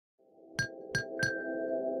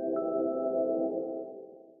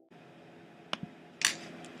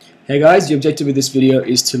Hey guys, the objective of this video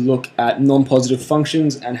is to look at non-positive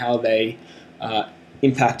functions and how they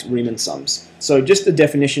impact Riemann sums. So just the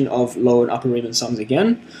definition of lower and upper Riemann sums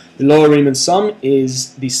again. The lower Riemann sum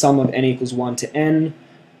is the sum of n equals 1 to n.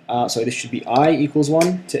 So this should be I equals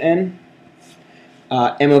 1 to n.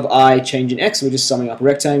 M of I change in x, we're just summing up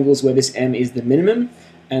rectangles where this m is the minimum.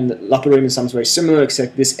 And the upper Riemann sum is very similar,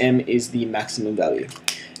 except this m is the maximum value.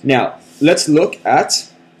 Now, let's look at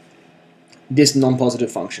this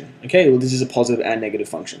non-positive function. Okay, well this is a positive and negative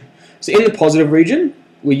function. So in the positive region,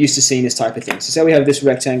 we're used to seeing this type of thing. So say we have this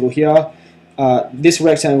rectangle here. This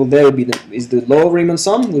rectangle there would be the lower Riemann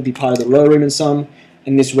sum, would be part of the lower Riemann sum,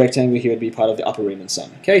 and this rectangle here would be part of the upper Riemann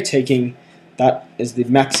sum. Okay, taking that as the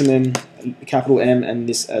maximum, capital M, and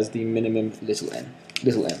this as the minimum, little m.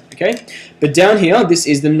 Okay, but down here, this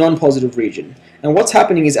is the non-positive region, and what's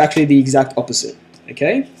happening is actually the exact opposite.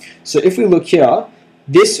 Okay, so if we look here,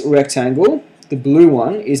 this rectangle, the blue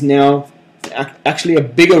one, is now actually a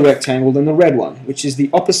bigger rectangle than the red one, which is the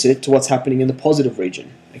opposite to what's happening in the positive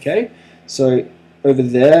region. Okay, so over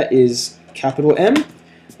there is capital M,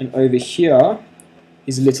 and over here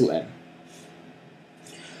is little m.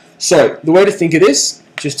 So the way to think of this,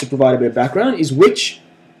 just to provide a bit of background, is which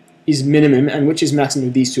is minimum and which is maximum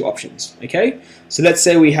of these two options. Okay, so let's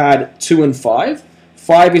say we had 2 and 5.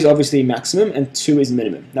 5 is obviously maximum and 2 is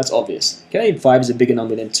minimum. That's obvious. Okay, 5 is a bigger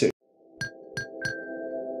number than 2.